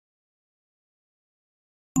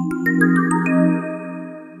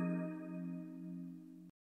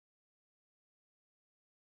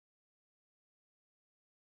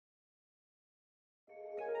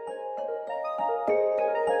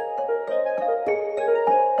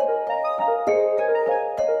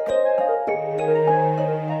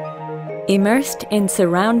Immersed in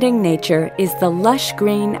surrounding nature is the lush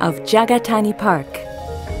green of Jagatani Park.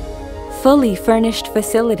 Fully furnished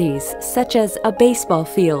facilities such as a baseball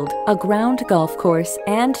field, a ground golf course,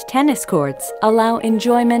 and tennis courts allow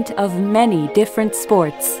enjoyment of many different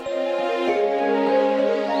sports.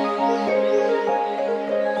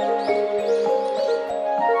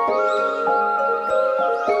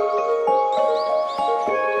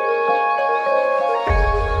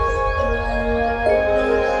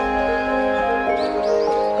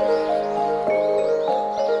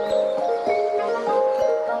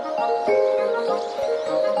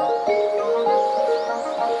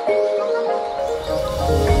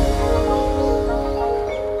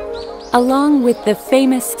 Along with the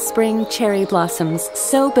famous spring cherry blossoms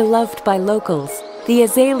so beloved by locals, the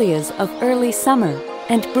azaleas of early summer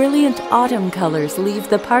and brilliant autumn colors leave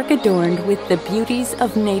the park adorned with the beauties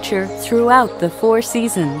of nature throughout the 4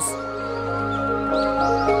 seasons.